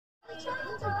Hi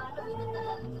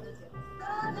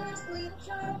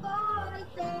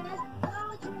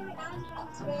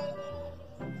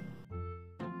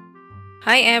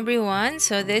everyone!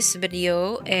 So this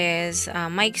video is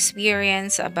my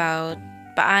experience about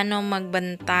paano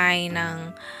magbantay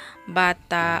ng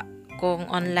bata kung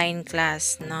online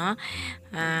class, no?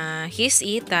 He's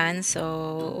Ethan, so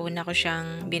una ko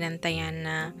siyang binantayan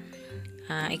na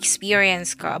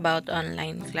experience ko about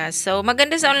online class. So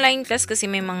maganda sa online class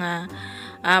kasi may mga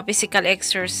physical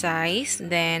exercise,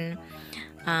 then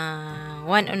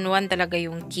one-on-one talaga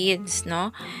yung kids,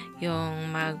 no?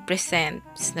 Yung mag-present.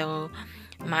 So,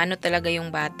 maano talaga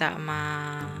yung bata,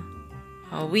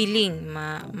 willing,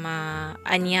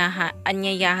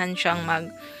 anyayahan siyang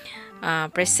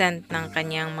present ng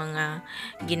kanyang mga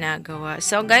ginagawa.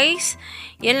 So, guys,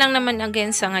 yan lang naman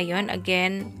again sa ngayon.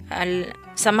 Again,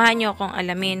 samahan nyo akong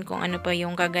alamin kung ano pa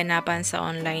yung kaganapan sa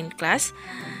online class.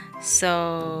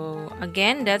 So,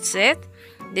 again, that's it.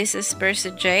 This is Percy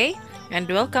J. And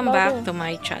welcome back to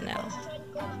my channel.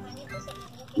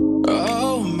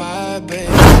 Oh my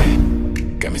baby,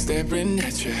 got me staring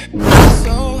at you.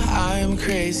 So I'm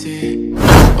crazy.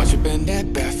 Won't you bend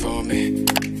that back for me?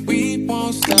 We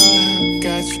won't stop.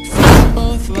 Got you feet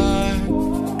both locked.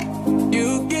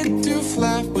 You get to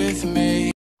fly with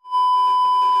me.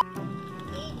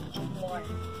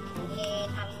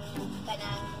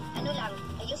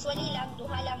 Usually lang,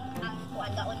 duha lang ang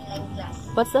kuanda online class.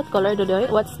 What's that color, Dudoy?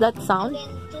 What's that sound?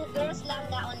 And then 2 girls lang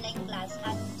na online class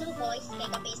at 2 boys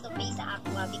kaya face-to-face sa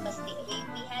Aqua because we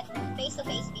had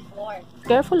face-to-face before.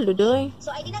 Careful, Dudoy.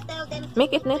 So I did not tell them to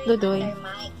Make it net, Dudoy.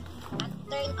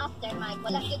 turn off their mic.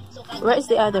 Wala yun. So, where is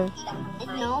the other?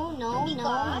 No.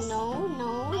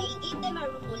 I gave them a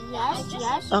rule.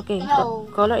 Yes. Okay, no.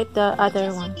 color it the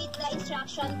other one. Just repeat the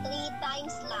instruction 3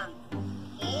 times lang.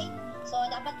 Okay? So,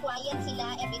 dapat quiet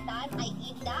sila every time I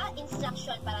give the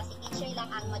instruction para si teacher lang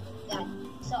ang maduggan.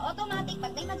 So, automatic,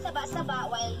 pag may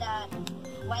magsaba-saba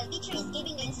while teacher is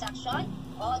giving the instruction,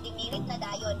 dimirit na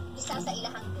dayon, isa sa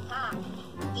ilahang duha.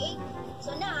 Okay?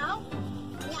 So, now,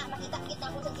 makita-kita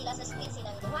ko sila sa screen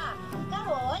silang duha.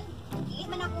 Karon, dili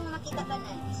man akong makita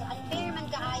tanan. So, unfair man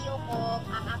kaayo kung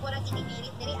ang ako ra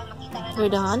gidimirit diri ang makita ra We're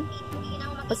done?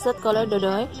 What's that color,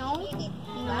 Dodoy? No.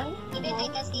 Even I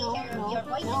can see your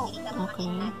voice is hindi ka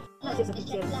makita.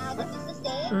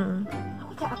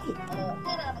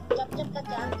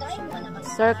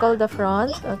 Circle the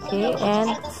front, okay, and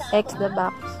X the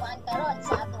back.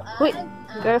 Wait,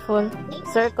 careful.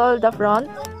 Circle the front.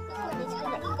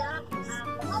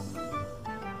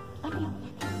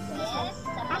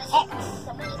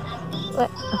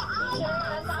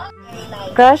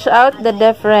 Crush out the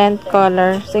different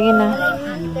color. Sige na.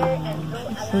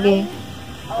 Sige.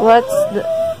 What's the...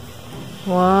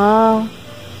 Wow.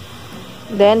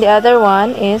 Then the other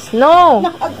one is... No!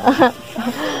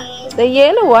 The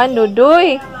yellow one,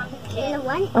 Dudoy. Yellow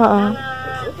one?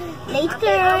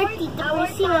 Later, Tita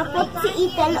Percy will put si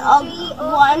Ethan of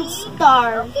 1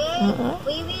 star.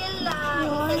 We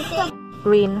will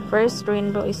green. First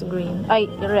rainbow is green. Ay,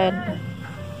 red.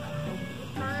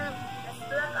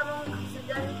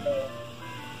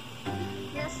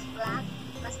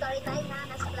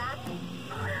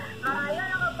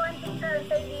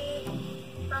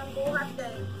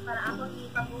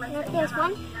 This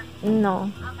one? No.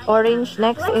 Orange.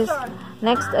 Next is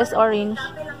orange.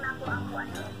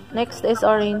 Next is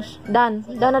orange. Done.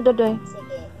 Done na, Dodoy.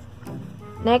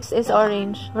 Next is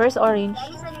orange. Where's orange?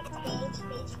 Page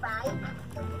 5.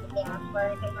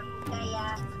 Okay,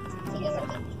 kaya sige sa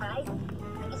page 5.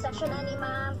 Instruction na ni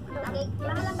ma'am. Okay,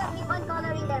 lang keep on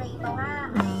coloring the rainbow, ha?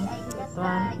 I just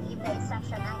give the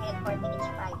instruction ahead for page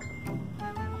 5.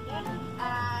 Okay?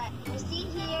 You see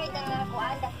here the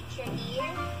picture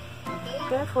here. Okay?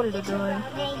 Careful, Dodoy.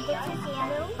 This is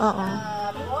yellow.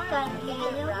 More brown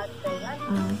crayon.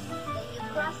 Then you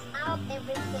cross out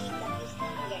everything that you see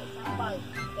here. Example,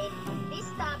 okay, these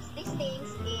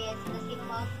things is the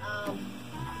symbol of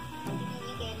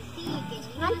you can see, you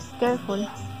can use Careful.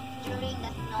 during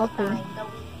the snow time, the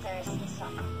winter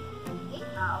season. Okay?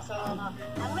 So,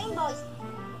 ang rainbow is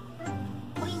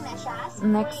spring na siya.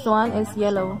 Spring. Next one is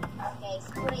yellow. Okay,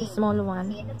 spring. The small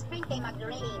one. Sige, spring kay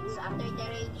mag-rain. So, after the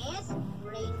rain is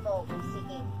rainbow.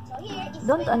 Sige. So, here is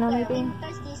Don't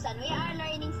winter season. We are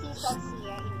learning seasons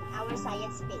here in our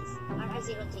science space,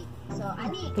 RR03. So,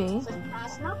 Okay. So,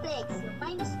 snowflakes. You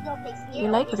find the snowflakes here. You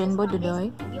like This is rainbow, what is- Dodoy?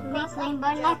 You cross rainbow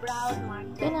out the next. brown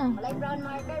marker. Yan na. Walay brown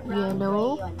marker, brown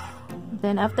Yellow. crayon.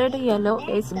 Then after the yellow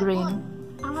is green.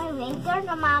 Am I winter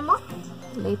na mama?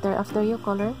 Later, after you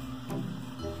color,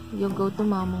 you go to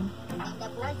Mamo. And the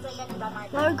blood crayon ba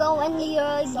marker? You're going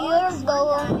yourself.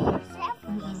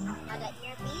 Ano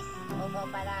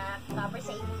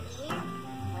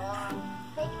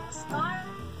then yung scarf,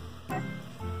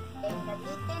 then the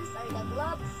mittens or the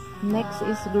gloves. Next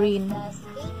is green. The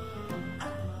skate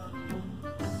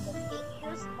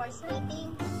shoes for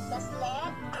skating, the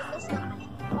sled, the snowman,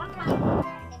 one power,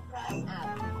 and cross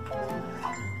up.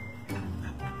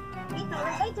 Okay, now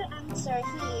we're going to answer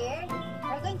here.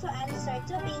 We're going to answer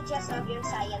 2 pages of your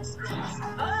science quiz.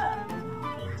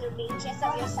 Okay, 2 pages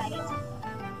of your science quiz.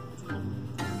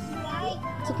 Right?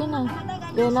 Sige na.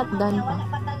 We're not done pa. Wala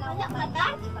pa tanaw na pa.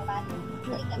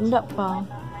 Hindi pa.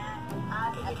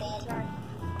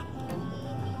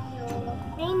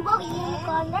 Rainbow in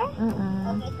color?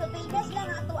 Okay, 2 pages lang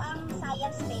ato ang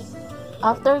science space.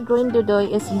 After green,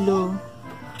 Dudoy, is blue.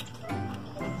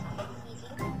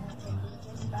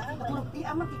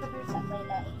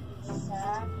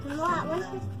 What's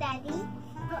this, Daddy?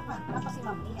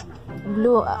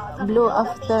 Blue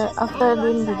after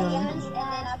green, Dudoy. And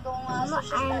then atong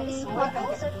social studies book.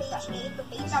 So page 8 to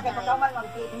page 9.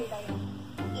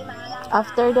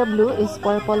 After the blue is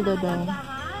purple, Dudoy.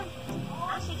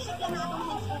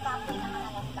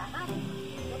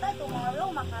 Tomorrow,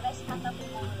 makarest ka na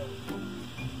tomorrow.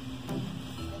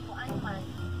 Kuan man.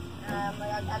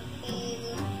 Marag until,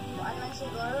 kuan man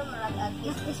siguro, marag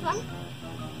until. This one?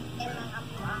 Emang ang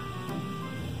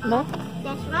No?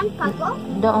 This one, Pago?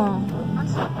 Doon.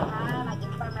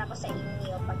 mag-inform ako sa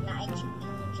inyo pag na-I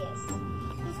changes.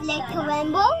 Like a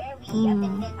rainbow? We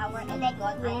attended our Like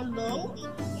rainbow? every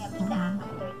day afternoon.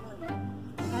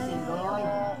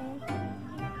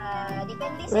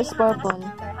 Depende sa Where's purple?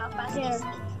 how fast they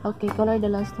speak. Okay, color the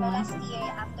last one. Last year,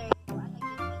 after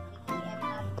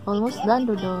Almost done,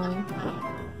 Dudoy.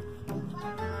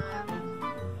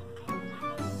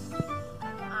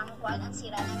 ang kuan ang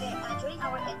sira na during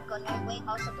our EdCon, we're going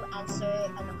also to answer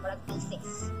murag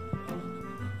basics.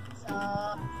 So,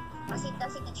 masita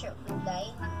si teacher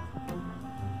Uday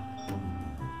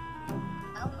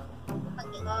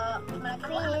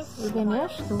You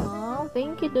finished? Wow,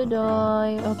 thank you,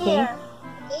 Dudoy. Okay.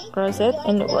 Okay? Cross it.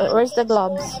 And where's the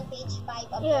gloves? And page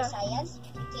 5 of Here. your science.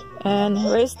 And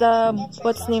where's the,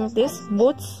 what's name of this?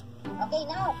 Boots? Okay,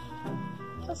 now.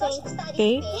 Yung social studies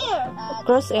Okay. page,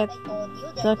 Cross this is it. what I told you.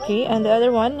 They're Okay, going and the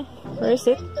other one? Where is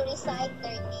it? to recite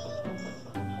their names.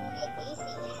 Okay,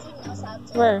 easy now,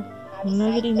 subject. Where? No,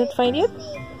 you did not find it?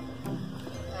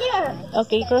 Here.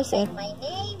 Okay, cross it. My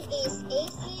name is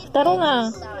AC. Taro nga.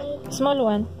 Son. Small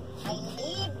one. I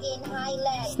live in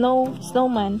Highland.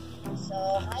 Snowman. So,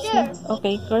 Highland City.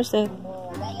 Okay, cross it.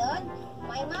 Oh, ngayon,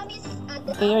 my mom is at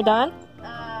the Okay, you're done?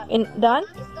 Done?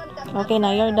 is contact Okay,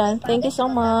 now you're done. Thank you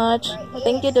so much.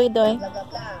 Thank you, Doy. blah, blah,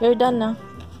 blah. You're done na.